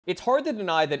It's hard to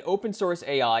deny that open source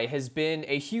AI has been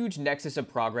a huge nexus of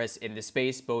progress in this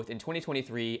space, both in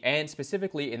 2023 and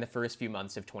specifically in the first few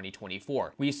months of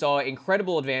 2024. We saw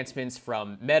incredible advancements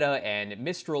from Meta and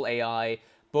Mistral AI,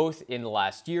 both in the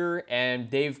last year, and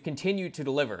they've continued to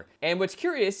deliver. And what's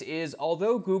curious is,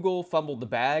 although Google fumbled the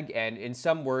bag and, in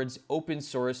some words, open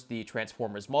sourced the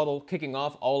Transformers model, kicking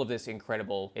off all of this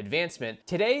incredible advancement,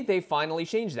 today they finally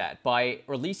changed that by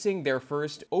releasing their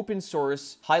first open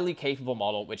source, highly capable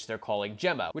model, which they're calling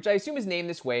Gemma, which I assume is named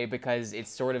this way because it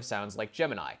sort of sounds like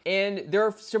Gemini. And there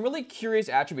are some really curious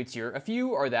attributes here. A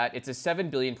few are that it's a 7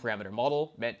 billion parameter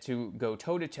model meant to go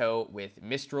toe-to-toe with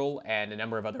Mistral and a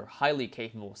number of other highly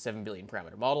capable 7 billion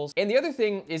parameter models. And the other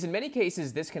thing is, in many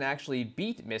cases, this can actually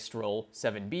beat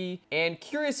Mistral-7B, and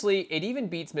curiously, it even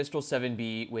beats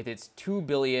Mistral-7B with its 2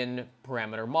 billion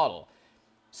parameter model.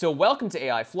 So welcome to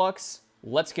AI Flux,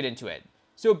 let's get into it.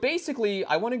 So basically,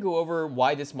 I want to go over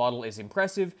why this model is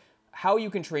impressive, how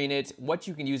you can train it, what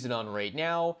you can use it on right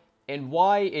now, and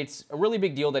why it's a really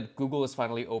big deal that Google is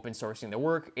finally open sourcing their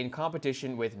work in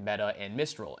competition with Meta and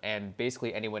Mistral, and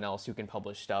basically anyone else who can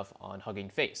publish stuff on Hugging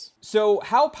Face. So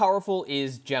how powerful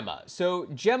is Gemma? So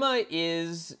Gemma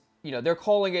is, they're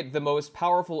calling it the most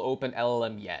powerful open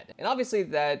LLM yet. And obviously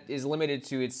that is limited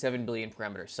to its 7 billion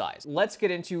parameter size. Let's get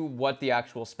into what the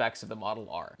actual specs of the model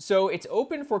are. So it's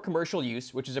open for commercial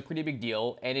use, which is a pretty big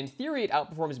deal. And in theory, it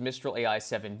outperforms Mistral AI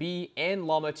 7B and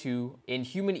Llama 2 in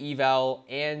human eval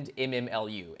and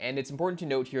MMLU. And it's important to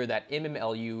note here that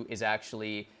MMLU is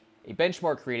actually a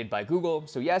benchmark created by Google.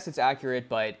 So yes, it's accurate,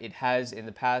 but it has in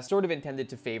the past sort of intended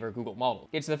to favor Google model.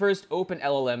 It's the first open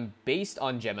LLM based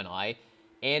on Gemini,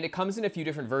 and it comes in a few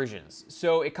different versions.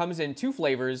 So it comes in two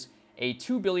flavors, a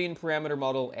 2 billion parameter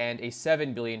model and a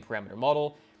 7 billion parameter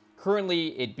model.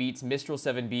 Currently, it beats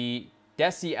Mistral-7B,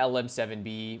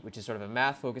 LM-7B, which is sort of a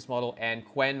math-focused model, and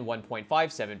Qwen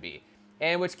 1.57B.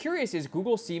 And what's curious is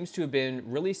Google seems to have been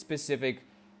really specific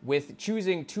with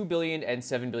choosing 2 billion and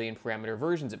 7 billion parameter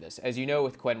versions of this. As you know,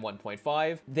 with Qwen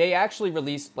 1.5, they actually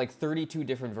released like 32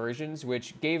 different versions,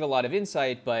 which gave a lot of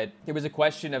insight, but there was a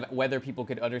question of whether people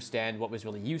could understand what was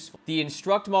really useful. The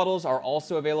instruct models are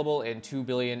also available in 2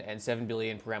 billion and 7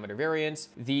 billion parameter variants.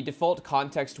 The default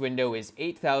context window is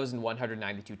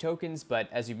 8,192 tokens, but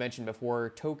as you mentioned before,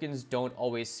 tokens don't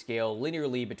always scale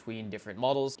linearly between different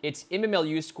models. Its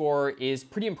MMLU score is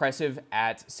pretty impressive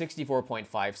at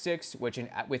 64.56, which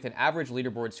with an average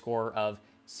leaderboard score of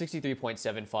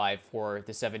 63.75 for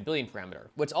the 7 billion parameter.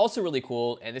 What's also really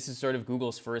cool, and this is sort of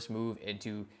Google's first move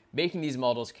into making these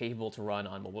models capable to run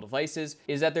on mobile devices,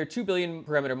 is that their 2 billion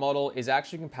parameter model is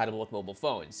actually compatible with mobile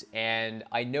phones. And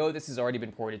I know this has already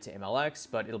been ported to MLX,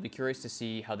 but it'll be curious to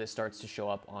see how this starts to show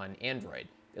up on Android,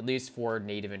 at least for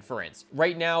native inference.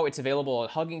 Right now, it's available on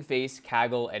Hugging Face,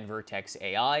 Kaggle, and Vertex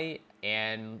AI,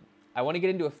 and I want to get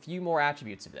into a few more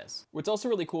attributes of this. What's also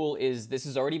really cool is this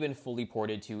has already been fully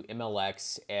ported to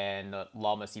MLX and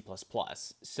Llama C++.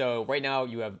 So right now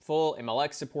you have full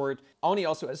MLX support. Oni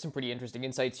also has some pretty interesting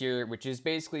insights here, which is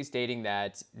basically stating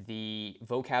that the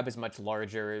vocab is much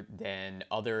larger than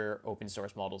other open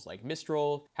source models like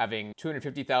Mistral, having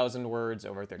 250,000 words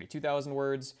over 32,000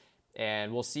 words.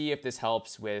 And we'll see if this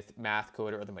helps with math,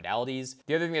 code, or other modalities.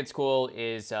 The other thing that's cool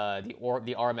is the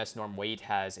RMS norm weight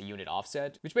has a unit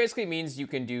offset, which basically means you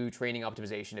can do training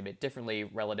optimization a bit differently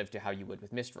relative to how you would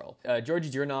with Mistral.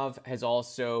 Georgi Durnov has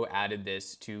also added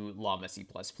this to Llama C++,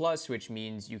 which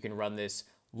means you can run this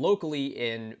locally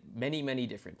in many, many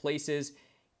different places,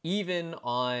 even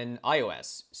on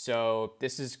iOS. So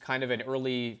this is kind of an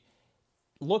early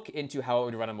look into how it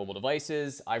would run on mobile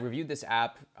devices. I reviewed this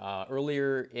app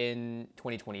earlier in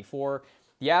 2024.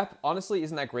 The app honestly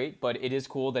isn't that great, but it is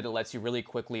cool that it lets you really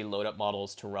quickly load up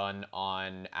models to run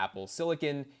on Apple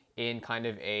Silicon in kind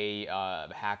of a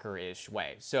hacker-ish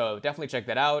way. So definitely check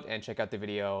that out and check out the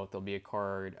video. There'll be a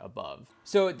card above.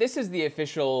 So this is the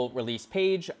official release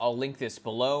page. I'll link this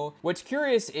below. What's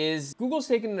curious is Google's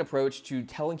taken an approach to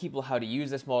telling people how to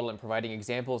use this model and providing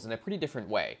examples in a pretty different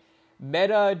way.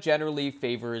 Meta generally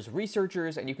favors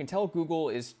researchers, and you can tell Google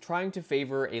is trying to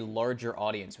favor a larger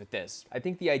audience with this. I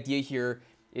think the idea here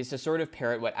is to sort of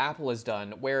parrot what Apple has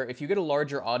done, where if you get a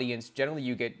larger audience, generally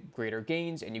you get greater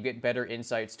gains and you get better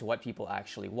insights to what people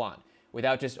actually want,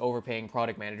 without just overpaying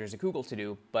product managers at Google to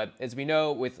do. But as we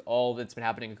know, with all that's been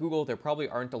happening at Google, there probably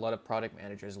aren't a lot of product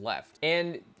managers left.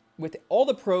 And with all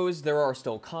the pros, there are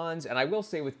still cons, and I will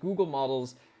say with Google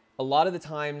models, a lot of the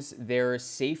times their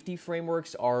safety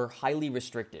frameworks are highly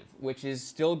restrictive, which is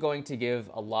still going to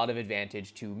give a lot of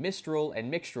advantage to Mistral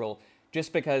and Mixtral,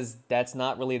 just because that's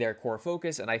not really their core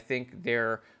focus, and I think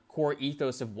their core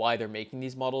ethos of why they're making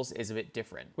these models is a bit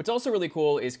different. What's also really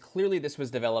cool is clearly this was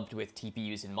developed with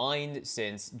TPUs in mind,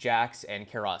 since JAX and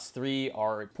Keras 3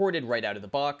 are ported right out of the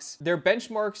box. Their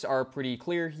benchmarks are pretty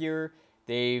clear here.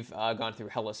 They've gone through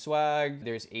hella swag,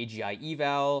 there's AGI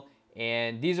eval,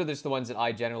 and these are just the ones that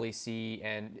I generally see,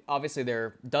 and obviously there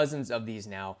are dozens of these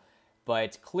now.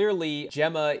 But clearly,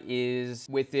 Gemma is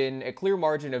within a clear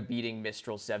margin of beating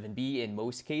Mistral-7B in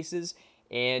most cases,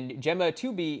 and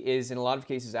Gemma-7B is in a lot of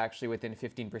cases actually within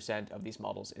 15% of these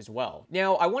models as well.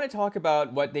 Now, I want to talk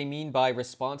about what they mean by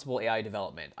responsible AI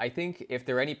development. I think if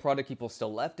there are any product people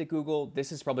still left at Google,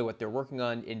 this is probably what they're working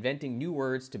on, inventing new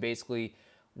words to basically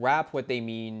wrap what they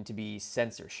mean to be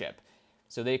censorship.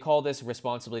 So they call this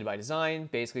responsibility by design,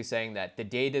 basically saying that the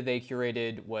data they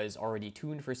curated was already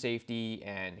tuned for safety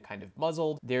and kind of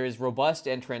muzzled. There is robust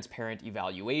and transparent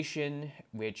evaluation,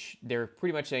 which they're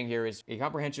pretty much saying here is a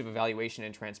comprehensive evaluation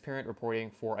and transparent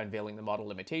reporting for unveiling the model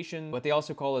limitation. What they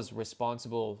also call is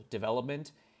responsible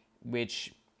development,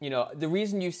 which, you know, the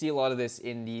reason you see a lot of this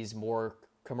in these more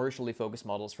commercially focused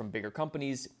models from bigger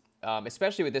companies,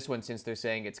 especially with this one, since they're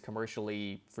saying it's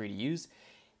commercially free to use,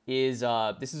 is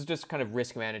this is just kind of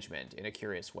risk management in a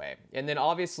curious way. And then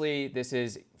obviously this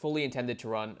is fully intended to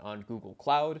run on Google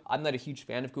Cloud. I'm not a huge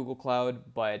fan of Google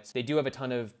Cloud, but they do have a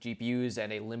ton of GPUs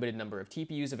and a limited number of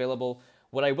TPUs available.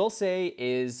 What I will say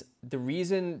is the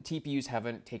reason TPUs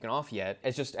haven't taken off yet,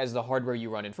 as just as the hardware you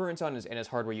run inference on and as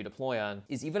hardware you deploy on,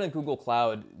 is even on Google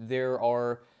Cloud, there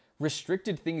are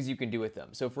restricted things you can do with them.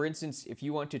 So for instance, if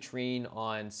you want to train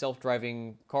on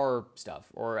self-driving car stuff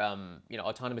or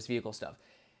autonomous vehicle stuff,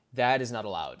 that is not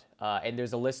allowed. And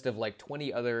there's a list of like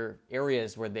 20 other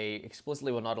areas where they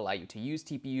explicitly will not allow you to use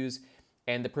TPUs.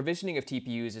 And the provisioning of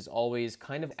TPUs is always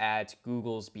kind of at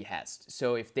Google's behest.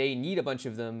 So if they need a bunch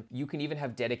of them, you can even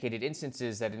have dedicated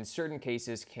instances that in certain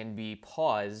cases can be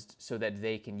paused so that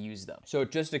they can use them. So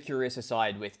just a curious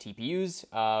aside with TPUs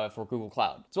for Google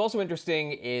Cloud. What's also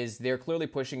interesting is they're clearly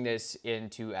pushing this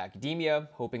into academia,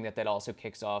 hoping that that also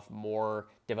kicks off more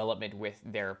development with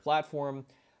their platform.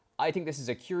 I think this is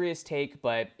a curious take,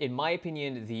 but in my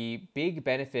opinion, the big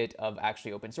benefit of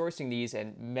actually open sourcing these,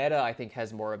 and Meta I think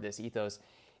has more of this ethos,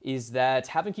 is that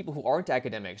having people who aren't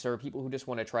academics or people who just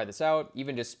want to try this out,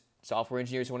 even just software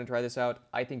engineers who want to try this out,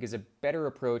 I think is a better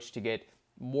approach to get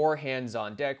more hands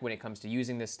on deck when it comes to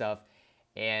using this stuff,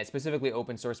 and specifically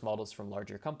open source models from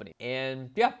larger companies.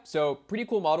 And yeah, so pretty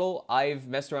cool model. I've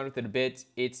messed around with it a bit.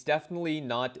 It's definitely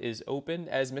not as open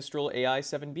as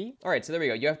Mistral-7B. All right, so there we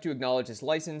go. You have to acknowledge this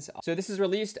license. So this is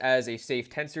released as a safe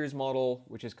tensors model,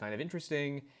 which is kind of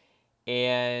interesting.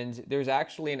 And there's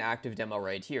actually an active demo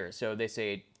right here. So they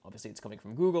say, obviously it's coming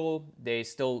from Google. They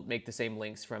still make the same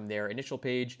links from their initial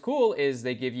page. Cool is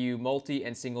they give you multi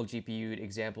and single GPU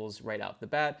examples right out the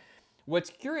bat. What's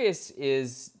curious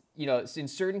is, you know, in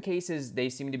certain cases, they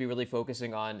seem to be really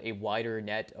focusing on a wider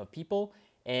net of people.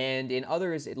 And in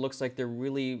others, it looks like they're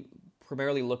really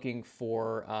primarily looking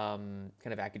for kind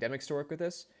of academics to work with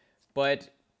this. But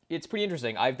it's pretty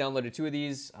interesting. I've downloaded 2 of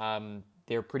these.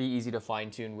 They're pretty easy to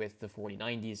fine tune with the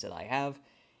 4090s that I have.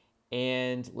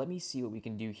 And let me see what we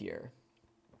can do here.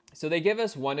 So they give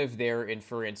us one of their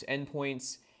inference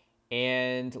endpoints.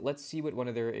 And let's see what one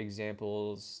of their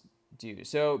examples do.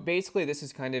 So basically, this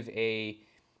is kind of a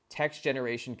text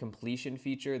generation completion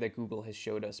feature that Google has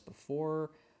showed us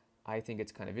before. I think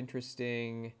it's kind of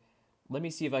interesting. Let me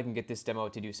see if I can get this demo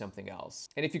to do something else.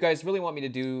 And if you guys really want me to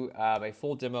do a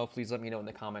full demo, please let me know in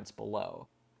the comments below.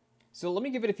 So let me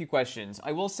give it a few questions.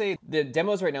 I will say the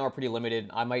demos right now are pretty limited.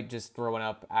 I might just throw one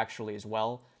up actually as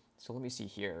well. So let me see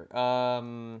here.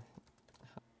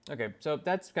 Okay, so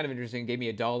that's kind of interesting. Gave me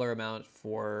a dollar amount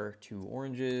for 2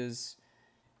 oranges.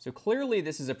 So clearly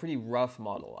this is a pretty rough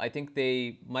model. I think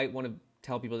they might want to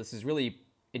tell people this is really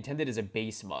intended as a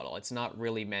base model. It's not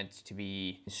really meant to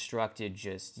be instructed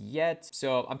just yet.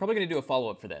 So I'm probably going to do a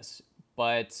follow-up for this,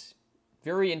 but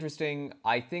very interesting.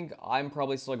 I think I'm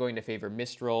probably still going to favor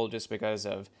Mistral just because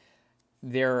of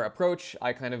their approach.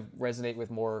 I kind of resonate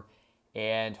with more,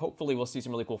 and hopefully we'll see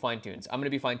some really cool fine-tunes. I'm going to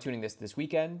be fine-tuning this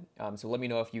weekend, so let me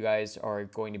know if you guys are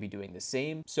going to be doing the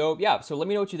same. So yeah, so let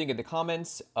me know what you think in the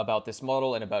comments about this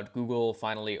model and about Google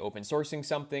finally open sourcing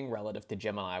something relative to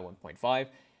Gemini 1.5.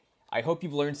 I hope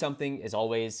you've learned something as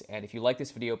always, and if you like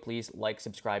this video, please like,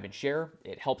 subscribe, and share.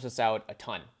 It helps us out a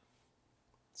ton.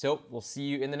 So we'll see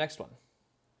you in the next one.